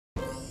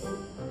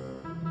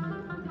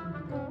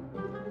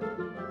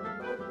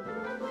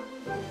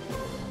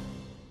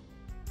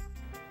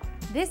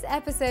This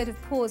episode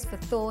of Paws for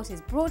Thought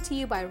is brought to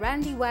you by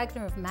Randy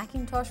Wagner of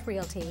Macintosh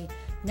Realty.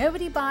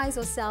 Nobody buys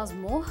or sells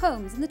more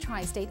homes in the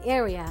tri-state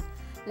area.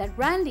 Let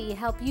Randy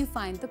help you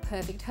find the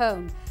perfect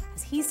home,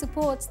 as he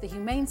supports the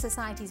Humane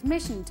Society's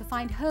mission to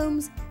find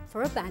homes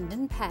for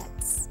abandoned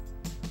pets.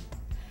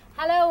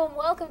 Hello and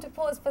welcome to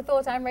Paws for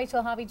Thought. I'm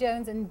Raychel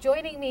Harvey-Jones, and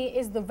joining me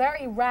is the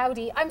very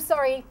rowdy, I'm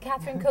sorry,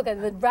 Catherine Cooker.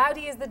 The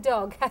rowdy is the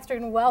dog.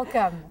 Catherine,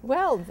 welcome.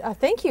 Well,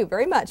 thank you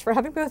very much for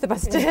having both of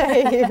us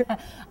today.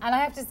 And I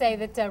have to say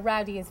that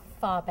Rowdy is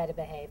far better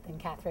behaved than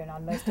Catherine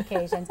on most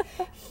occasions.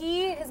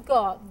 He has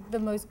got the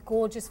most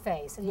gorgeous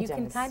face, and you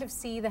can kind of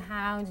see the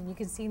hound, and you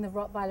can see the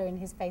Rottweiler in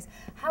his face.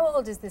 How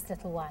old is this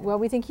little one? Well,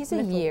 we think he's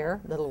a year.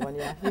 Little one,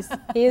 yeah.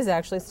 He is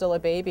actually still a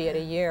baby at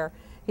a year.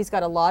 He's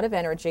got a lot of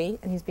energy,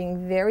 and he's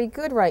being very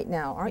good right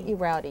now, aren't you,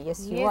 Rowdy?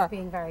 Yes, you are. He is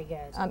being very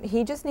good.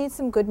 He just needs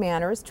some good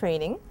manners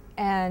training,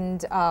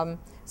 and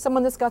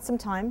someone that's got some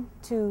time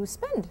to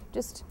spend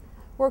just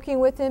working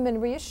with him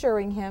and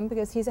reassuring him,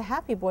 because he's a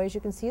happy boy. As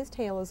you can see, his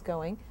tail is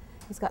going.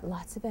 He's got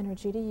lots of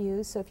energy to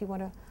use, so if you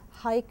want to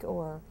hike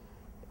or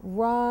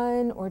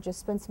run or just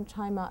spend some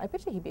time out, I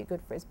bet you he'd be a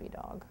good Frisbee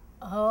dog.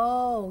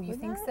 Oh, you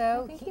think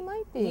so? I think he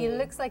might be. He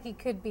looks like he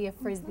could be a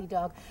Frisbee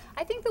dog.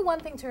 I think the one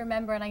thing to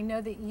remember, and I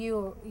know that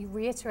you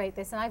reiterate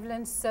this, and I've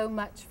learned so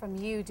much from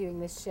you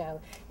doing this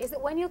show, is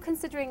that when you're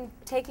considering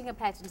taking a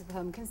pet into the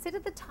home, consider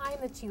the time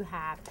that you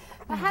have.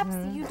 Perhaps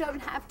you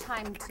don't have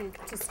time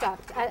to start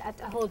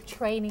a whole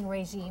training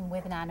regime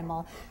with an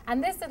animal.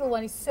 And this little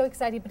one is so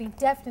excited, but he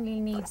definitely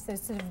needs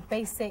those sort of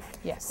basic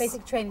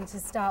training to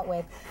start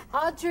with.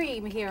 Our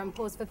dream here on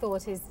Paws for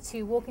Thought is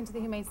to walk into the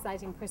Humane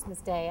Society on Christmas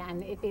Day,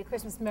 and it'd be a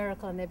Christmas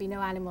miracle and there'd be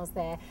no animals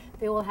there.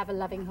 They all have a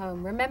loving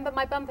home. Remember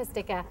my bumper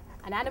sticker,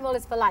 an animal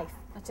is for life,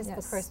 not just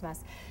for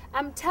Christmas.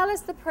 Tell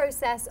us the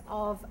process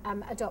of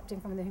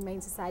adopting from the Humane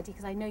Society,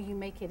 because I know you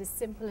make it as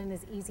simple and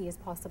as easy as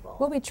possible.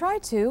 Well, we try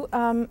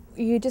to.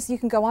 You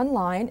can go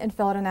online and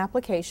fill out an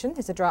application.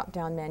 There's a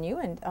drop-down menu,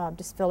 and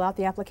just fill out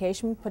the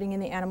application, putting in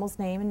the animal's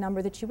name and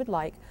number that you would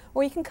like.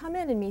 Or you can come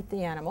in and meet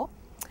the animal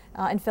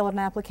and fill out an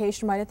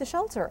application right at the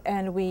shelter.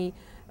 And we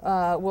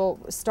will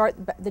start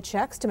the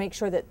checks to make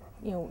sure that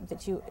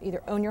that you either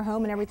own your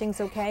home and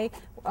everything's okay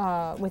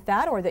with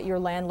that, or that your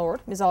landlord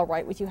is all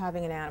right with you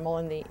having an animal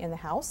in the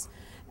house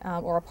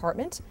or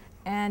apartment.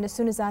 And as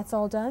soon as that's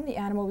all done, we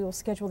will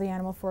schedule the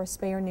animal for a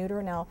spay or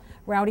neuter. Now,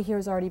 Rowdy here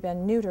has already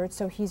been neutered,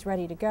 so he's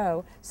ready to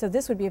go. So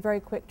this would be a very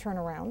quick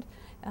turnaround.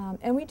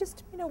 And we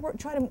just,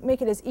 try to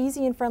make it as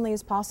easy and friendly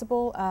as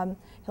possible.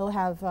 He'll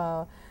have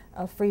a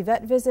free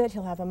vet visit.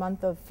 He'll have a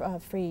month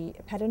of free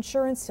pet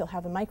insurance. He'll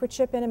have a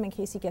microchip in him in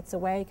case he gets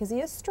away, because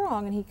he is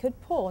strong and he could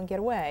pull and get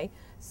away.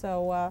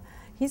 So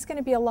he's going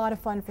to be a lot of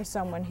fun for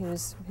someone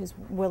who's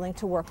willing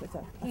to work with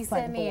a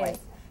fun boy.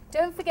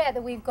 Don't forget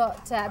that we've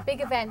got a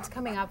big event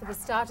coming up at the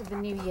start of the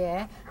new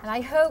year, and I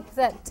hope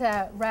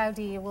that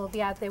Rowdy will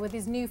be out there with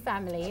his new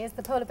family. It's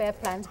the Polar Bear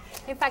Plunge.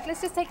 In fact,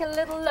 let's just take a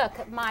little look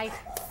at my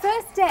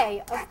first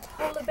day of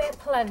Polar Bear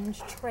Plunge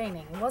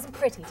training. It wasn't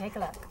pretty. Take a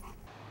look.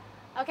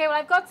 Okay, well,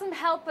 I've got some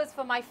helpers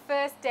for my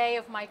first day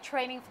of my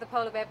training for the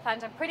Polar Bear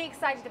Plunge. I'm pretty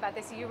excited about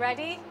this. Are you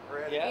ready?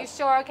 Ready. Are you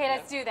sure? Okay,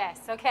 let's do this.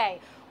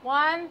 Okay,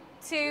 1,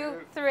 2,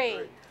 3.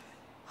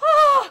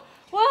 Oh,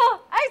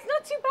 well, it's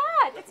not too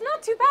bad. It's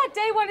not too bad.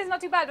 Day 1 is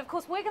not too bad. Of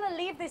course, we're going to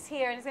leave this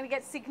here, and it's going to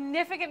get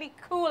significantly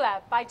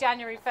cooler by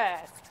January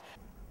 1st.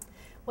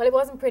 Well, it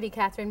wasn't pretty,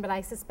 Catherine, but I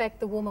suspect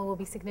the water will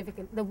be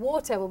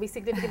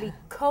significantly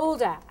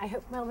colder. I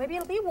hope, well, maybe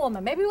it'll be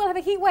warmer. Maybe we'll have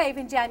a heat wave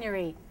in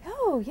January.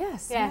 Oh,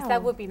 yes. Yes,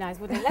 that would be nice,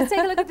 wouldn't it? Let's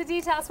take a look at the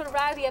details for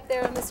Rowdy up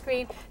there on the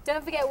screen.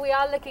 Don't forget, we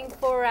are looking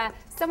for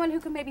someone who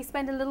can maybe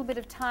spend a little bit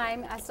of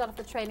time as start of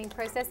the training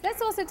process.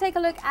 Let's also take a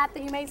look at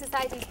the Humane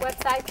Society's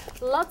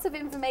website. Lots of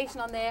information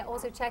on there.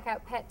 Also check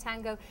out Pet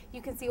Tango.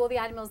 You can see all the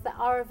animals that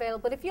are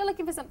available. But if you're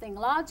looking for something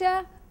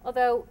larger,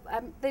 although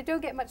they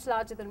don't get much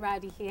larger than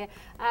Rowdy here,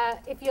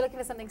 if you're looking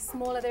for something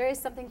smaller, there is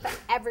something for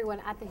everyone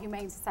at the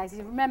Humane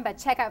Society. Remember,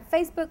 check out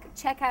Facebook,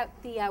 check out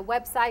the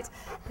website.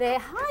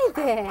 Hi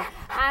there.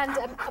 And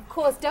of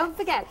course, don't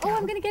forget,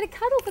 I'm going to get a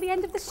cuddle for the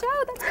end of the show.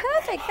 That's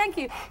perfect. Thank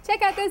you.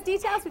 Check out those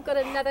details. We've got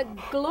another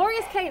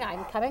glorious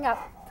canine coming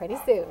up pretty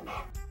soon.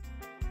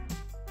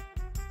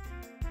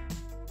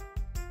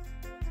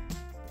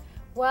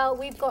 Well,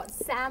 we've got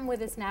Sam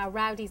with us now.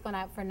 Rowdy's gone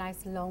out for a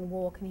nice long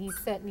walk, and he's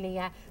certainly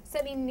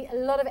a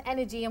lot of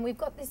energy. And we've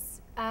got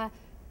this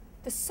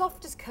the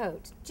softest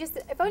coat. Just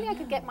if only I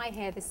could get my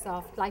hair this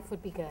soft, life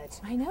would be good.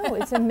 I know,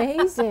 it's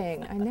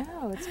amazing. I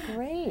know, it's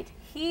great.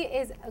 He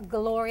is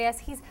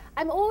glorious.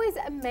 I'm always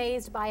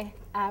amazed by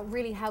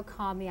really how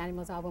calm the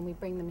animals are when we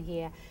bring them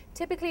here.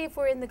 Typically, if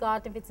we're in the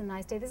garden, if it's a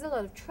nice day, there's a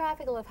lot of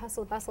traffic, a lot of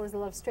hustle bustle, there's a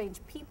lot of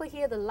strange people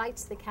here, the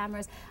lights, the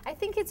cameras. I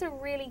think it's a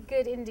really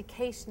good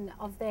indication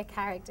of their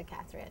character,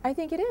 Catherine. I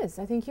think it is.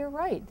 I think you're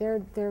right.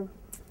 They're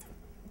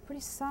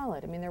pretty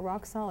solid. I mean, they're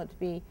rock solid to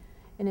be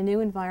in a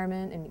new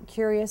environment and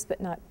curious but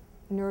not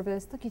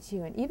nervous. Look at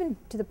you, and even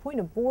to the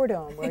point of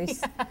boredom, where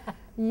he's,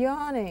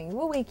 Yawning.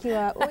 We'll wake you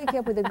up. We'll wake you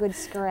up with a good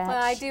scratch.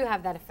 Well, I do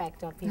have that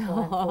effect on people,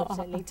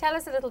 unfortunately. Tell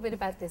us a little bit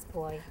about this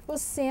boy. Well,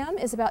 Sam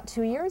is about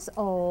 2 years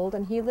old,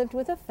 and he lived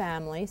with a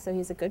family, so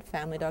he's a good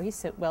family dog.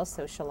 He's well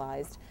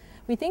socialized.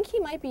 We think he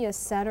might be a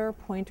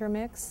setter-pointer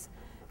mix,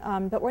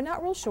 but we're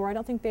not real sure. I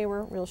don't think they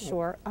were real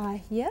sure.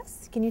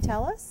 Yes? Can you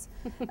tell us?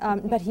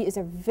 But he is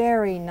a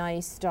very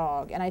nice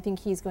dog, and I think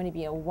he's going to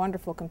be a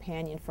wonderful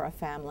companion for a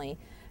family.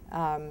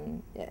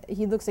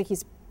 He looks like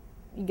he's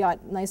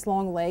got nice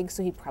long legs,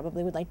 so he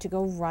probably would like to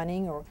go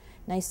running or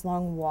nice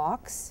long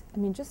walks. I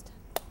mean, just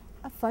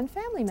a fun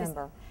family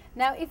member.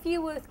 Now, if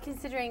you were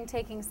considering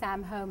taking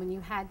Sam home and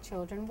you had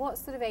children, what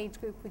sort of age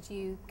group would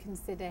you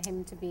consider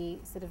him to be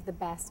sort of the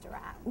best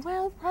around?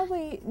 Well,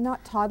 probably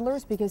not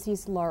toddlers because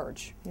he's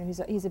large. You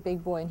know, he's a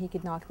big boy and he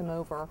could knock them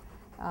over.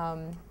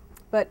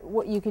 But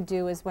what you could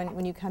do is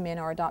when you come in,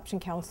 our adoption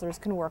counselors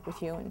can work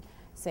with you and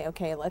say,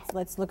 okay,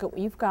 let's look at what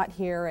you've got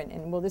here,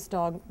 and will this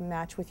dog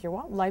match with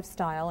your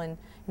lifestyle and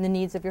the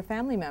needs of your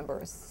family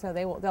members? So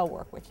they'll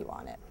work with you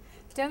on it.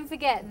 Don't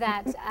forget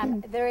that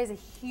there is a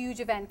huge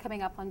event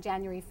coming up on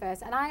January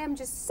 1st, and I am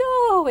just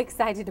so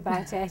excited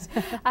about it.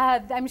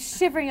 I'm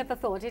shivering at the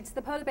thought. It's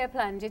the Polar Bear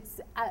Plunge.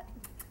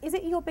 Is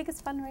it your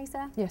biggest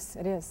fundraiser? Yes,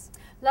 it is.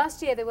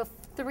 Last year there were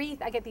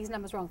I get these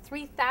numbers wrong,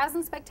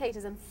 3,000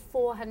 spectators and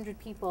 400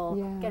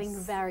 people getting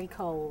very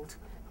cold.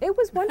 It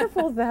was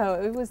wonderful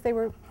though. They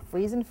were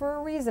freezing for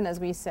a reason, as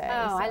we say.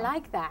 Oh, so. I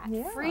like that.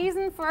 Yeah.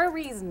 Freezing for a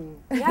reason.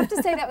 You have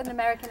to say that with an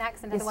American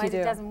accent, yes, otherwise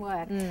it doesn't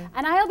work.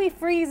 And I'll be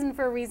freezing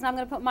for a reason. I'm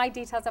going to put my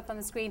details up on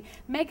the screen.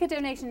 Make a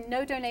donation.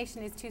 No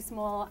donation is too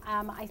small.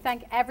 I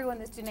thank everyone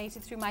that's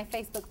donated through my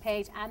Facebook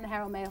page and the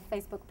Herald-Mail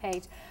Facebook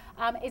page.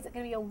 It's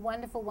going to be a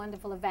wonderful,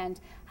 wonderful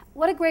event.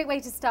 What a great way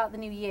to start the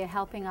new year,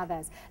 helping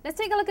others. Let's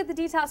take a look at the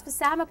details for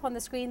Sam up on the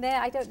screen there.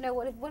 I don't know,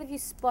 what have you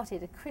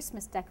spotted? A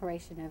Christmas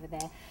decoration over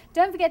there.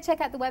 Don't forget,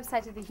 check out the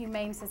website of the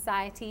Humane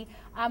Society.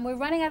 We're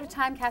running out of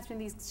time, Catherine.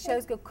 These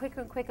shows go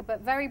quicker and quicker,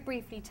 but very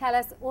briefly, tell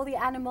us all the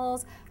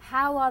animals,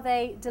 how are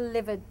they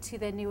delivered to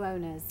their new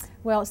owners?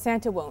 Well,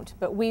 Santa won't,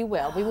 but we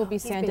will. We will be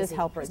Santa's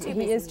helpers. He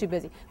is too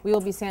busy. We will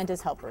be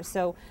Santa's helpers.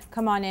 So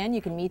come on in,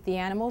 you can meet the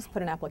animals,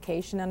 put an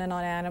application on an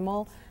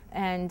animal,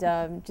 and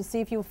just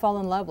see if you fall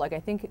in love, like I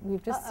think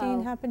we've just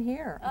seen happen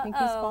here. I think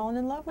he's fallen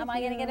in love with you. Am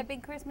I going to get a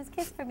big Christmas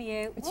kiss from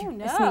you? Oh,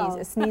 no.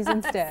 A sneeze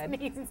instead.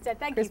 Sneeze instead.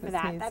 Thank you for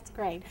that. Sneeze. That's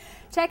great.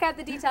 Check out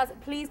the details.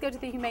 Please go to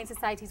the Humane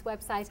Society's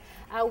website.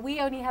 We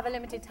only have a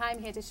limited time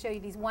here to show you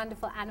these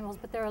wonderful animals,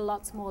 but there are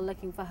lots more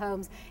looking for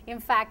homes. In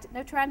fact,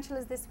 no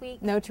tarantulas this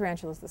week? No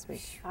tarantulas this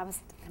week. I was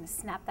going to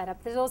snap that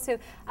up. There's also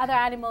other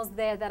animals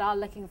there that are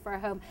looking for a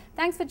home.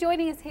 Thanks for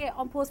joining us here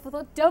on Paws for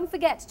Thought. Don't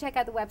forget to check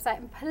out the website,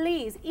 and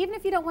please, even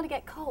if you don't want to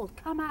get cold,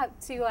 come out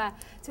to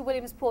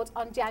Williamsport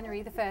on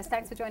January the 1st.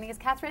 Thanks for joining us,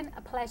 Catherine.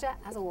 A pleasure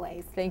as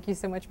always. Thank you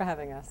so much for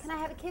having us. Can I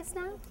have a kiss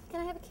now?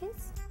 Can I have a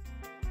kiss?